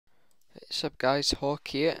What's up guys, Hawk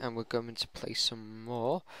here, and we're going to play some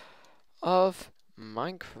more of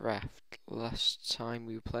Minecraft. Last time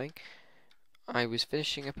we were playing, I was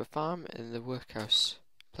finishing up a farm in the workhouse,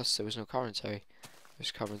 plus there was no commentary.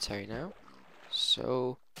 There's commentary now,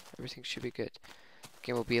 so everything should be good. The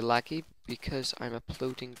game will be laggy because I'm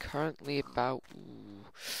uploading currently about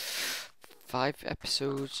 5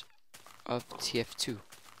 episodes of TF2.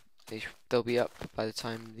 They'll be up by the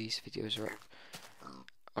time these videos are up.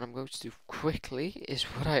 What I'm going to do quickly is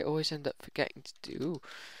what I always end up forgetting to do.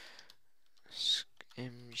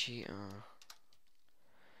 MGR.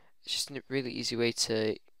 It's just a really easy way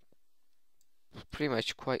to pretty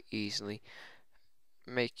much quite easily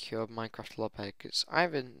make your Minecraft a lot better, because I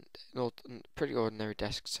have a pretty ordinary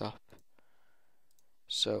desktop,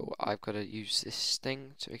 so I've got to use this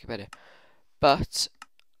thing to make it better. But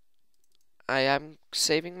I am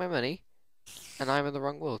saving my money, and I'm in the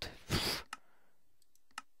wrong world.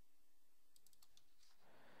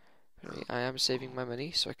 I am saving my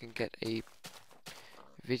money so I can get a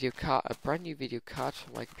video card, a brand new video card for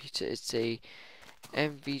my computer. It's a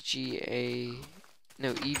EVGA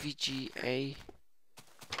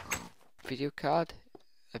video card,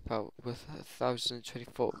 about with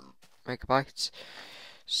 1024 megabytes,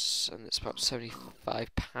 and it's about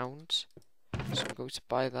 £75. So I'm going to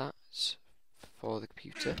buy that for the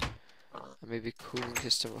computer, and maybe a cooling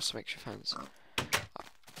system or some extra fans.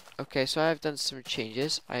 Okay, so I have done some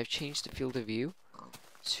changes. I have changed the field of view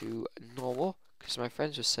to normal, because my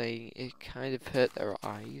friends were saying it kind of hurt their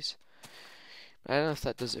eyes. I don't know if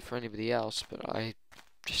that does it for anybody else, but I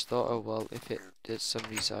just thought, oh well, if it did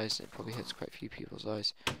somebody's eyes, it probably hits quite a few people's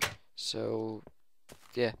eyes. So,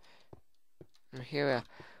 yeah. And here we are.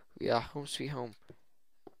 We are home sweet home.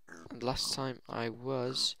 And last time I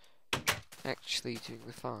was actually doing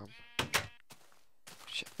the farm,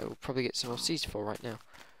 which I will probably get some more seeds for right now.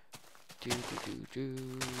 Just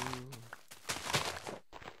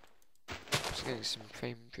getting some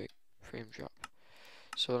frame drop.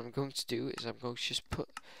 So what I'm going to do is I'm going to just put,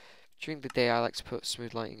 during the day I like to put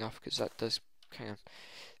smooth lighting off, because that does kind of,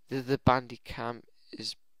 the bandy cam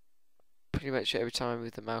is pretty much every time I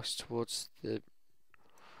move the mouse towards the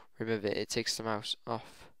rim of it, it takes the mouse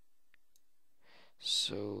off.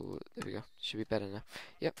 So there we go, should be better now.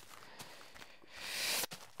 Yep.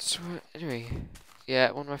 So anyway,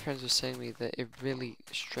 yeah, one of my friends was saying to me that it really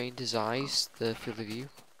strained his eyes, the field of view,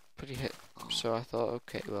 pretty hit. So I thought,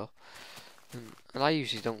 okay, well, and I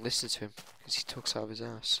usually don't listen to him because he talks out of his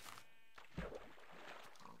ass.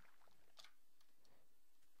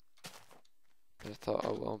 But I thought,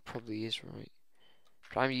 oh well, probably is right.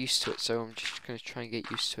 But I'm used to it, so I'm just gonna try and get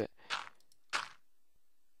used to it.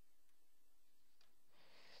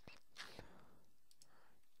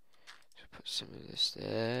 So put some of this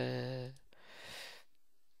there.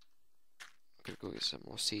 I'm gonna go get some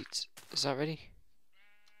more seeds. Is that ready?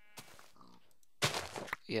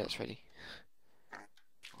 Yeah, it's ready. I'm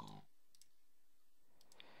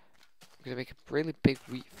gonna make a really big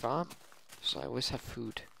wheat farm, so I always have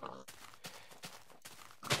food.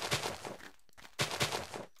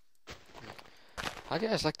 How do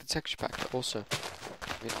you guys like the texture pack? Also,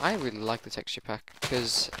 I mean, I really like the texture pack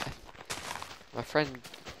because my friend,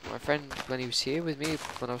 when he was here with me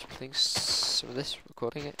when I was playing some of this,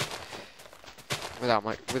 recording it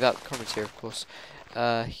without commentary, of course,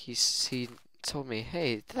 he told me,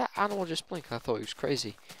 hey, did that animal just blink? I thought he was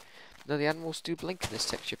crazy. No, the animals do blink in this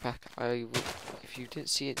texture pack. If you didn't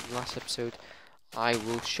see it in the last episode, I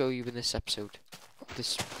will show you in this episode of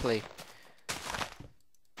this play.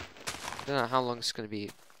 I don't know how long it's going to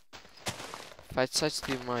be. If I decide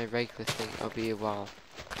to do my regular thing, it'll be a while.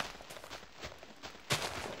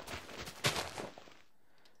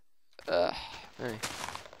 Anyway.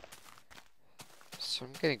 So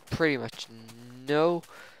I'm getting pretty much no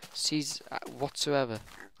seeds whatsoever.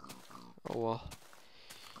 Oh well.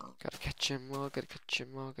 Gotta catch him all, gotta catch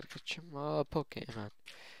him all, gotta catch him all. Pokemon.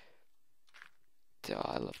 Oh,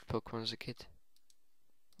 I loved Pokemon as a kid.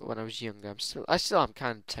 But when I was younger, I still am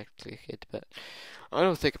kind of technically a kid, but I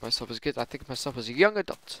don't think of myself as a kid. I think of myself as a young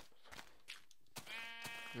adult.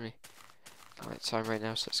 Anyway, night time right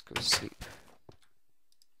now, so let's go to sleep.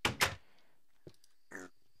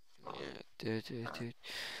 Yeah, dude.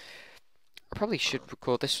 I probably should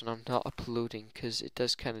record this when I'm not uploading, because it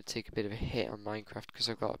does kind of take a bit of a hit on Minecraft, because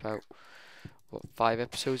I've got about, what, 5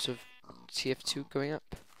 episodes of TF2 going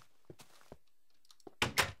up?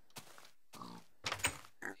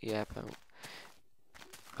 Yeah,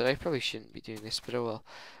 but I probably shouldn't be doing this, but oh well.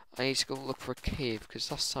 I need to go look for a cave, because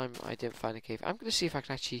last time I didn't find a cave. I'm going to see if I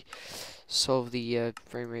can actually solve the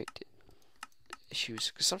frame rate issues,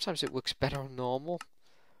 because sometimes it works better on normal.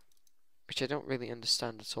 which I don't really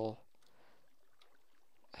understand at all.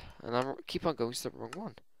 And I keep on going to the wrong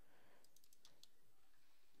one.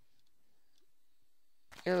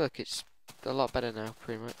 Yeah, look, it's a lot better now,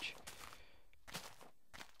 pretty much.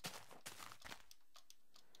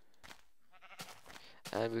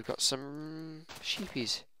 And we've got some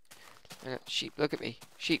sheepies. Sheep, look at me.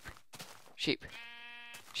 Sheep. Sheep.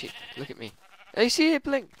 Sheep, look at me. I see it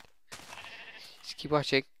blink. Just keep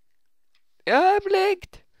watching. I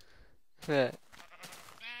blinked! Yeah.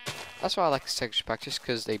 That's why I like texture pack, just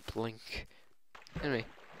because they blink. Anyway,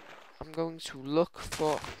 I'm going to look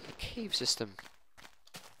for a cave system.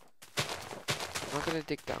 I'm not going to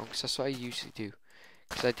dig down, because that's what I usually do.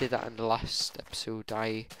 Because I did that in the last episode.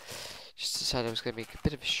 I just decided I was going to make a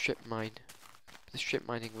bit of a strip mine. The strip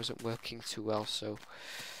mining wasn't working too well, so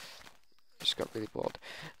I just got really bored.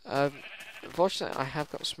 Unfortunately, I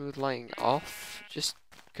have got smooth lighting off, just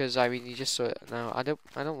because I mean you just saw it now. I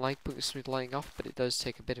don't like putting smooth lighting off, but it does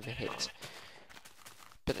take a bit of a hit.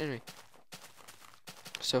 But anyway,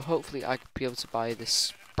 so hopefully I could be able to buy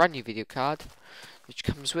this brand new video card, which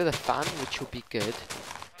comes with a fan, which will be good.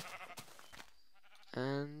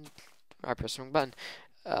 And I pressed the wrong button.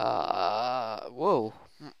 Whoa!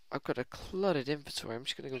 I've got a cluttered inventory. I'm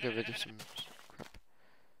just gonna go get rid of some crap.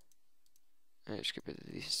 Just get rid of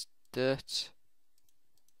this dirt.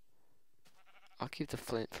 I'll keep the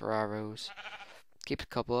flint for arrows. Keep a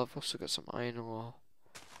couple. I've also got some iron ore.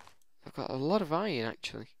 I've got a lot of iron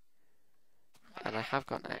actually. And I have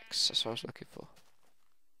got an axe. That's what I was looking for.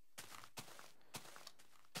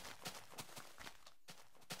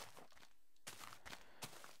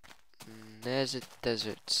 There's a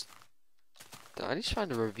desert. I need to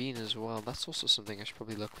find a ravine as well. That's also something I should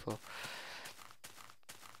probably look for.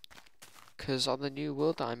 Because on the new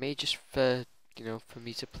world that I made just for, you know, for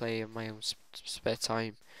me to play in my own spare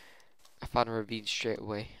time, I found a ravine straight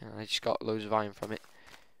away, and I just got loads of iron from it.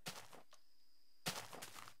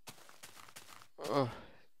 Oh,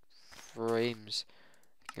 frames.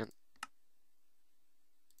 I'm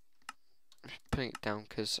putting it down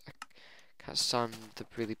because I can't stand the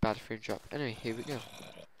really bad frame drop. Anyway, here we go.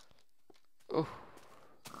 Oh.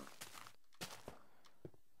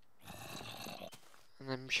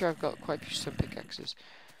 And I'm sure I've got quite a few stone pickaxes.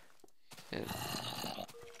 Yeah.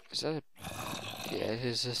 Is that a... Yeah, it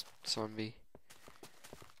is a zombie.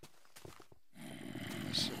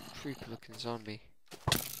 It's a creepy looking zombie.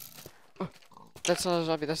 Oh, that's not a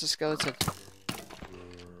zombie, that's a skeleton.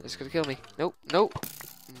 It's gonna kill me. Nope, nope,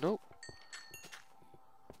 nope.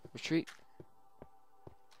 Retreat.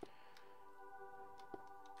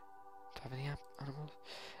 Do I have any animals?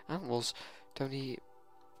 Animals don't eat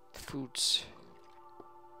foods.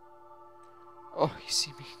 Oh, you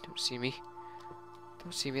see me. Don't see me.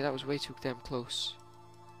 Don't see me. That was way too damn close.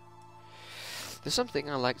 There's something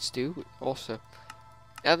I like to do also.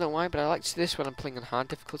 I don't know why, but I like to do this when I'm playing on hard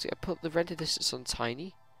difficulty. I put the render distance on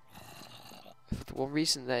tiny. For the one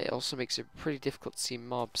reason that it also makes it pretty difficult to see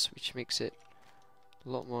mobs, which makes it a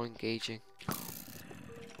lot more engaging.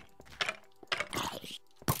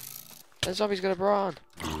 The zombie's got a bra on.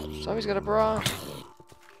 Zombie's got a bra on.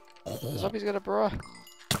 The zombie's got a bra.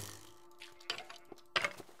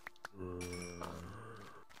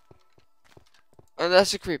 Oh,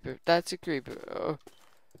 that's a creeper. That's a creeper. Oh.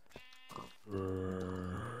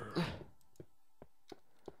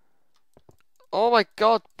 Oh my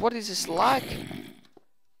god, what is this lag?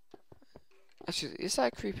 Actually, is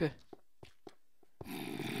that a creeper?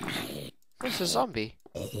 What's a zombie?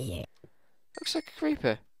 Looks like a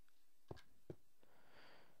creeper.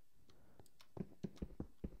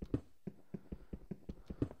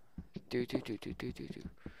 Do do do do do do do.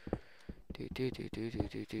 Do do do do do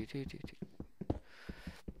do do do do.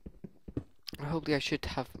 Hopefully I should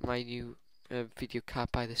have my new video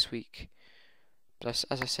card by this week. But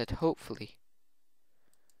as I said, hopefully.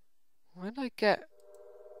 When I get...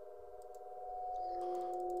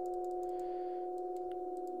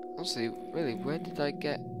 Honestly, really, where did I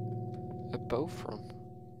get a bow from?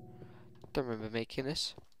 Don't remember making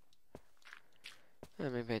this. Oh,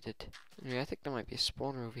 maybe I did. Anyway, I think there might be a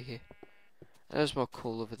spawner over here. There's more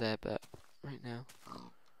coal over there, but right now...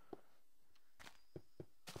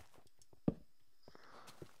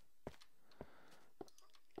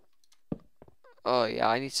 Oh yeah,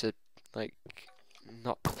 I need to, like,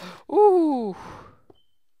 not... Ooh!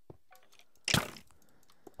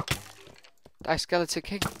 Die, Skeleton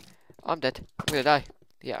King. I'm dead. I'm gonna die.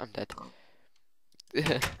 Yeah, I'm dead.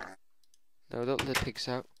 No, don't let the pigs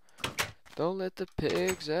out. Don't let the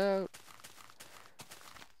pigs out.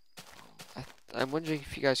 I'm wondering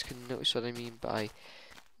if you guys can notice what I mean by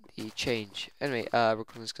the change. Anyway,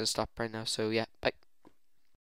 recording's gonna stop right now, so yeah, bye.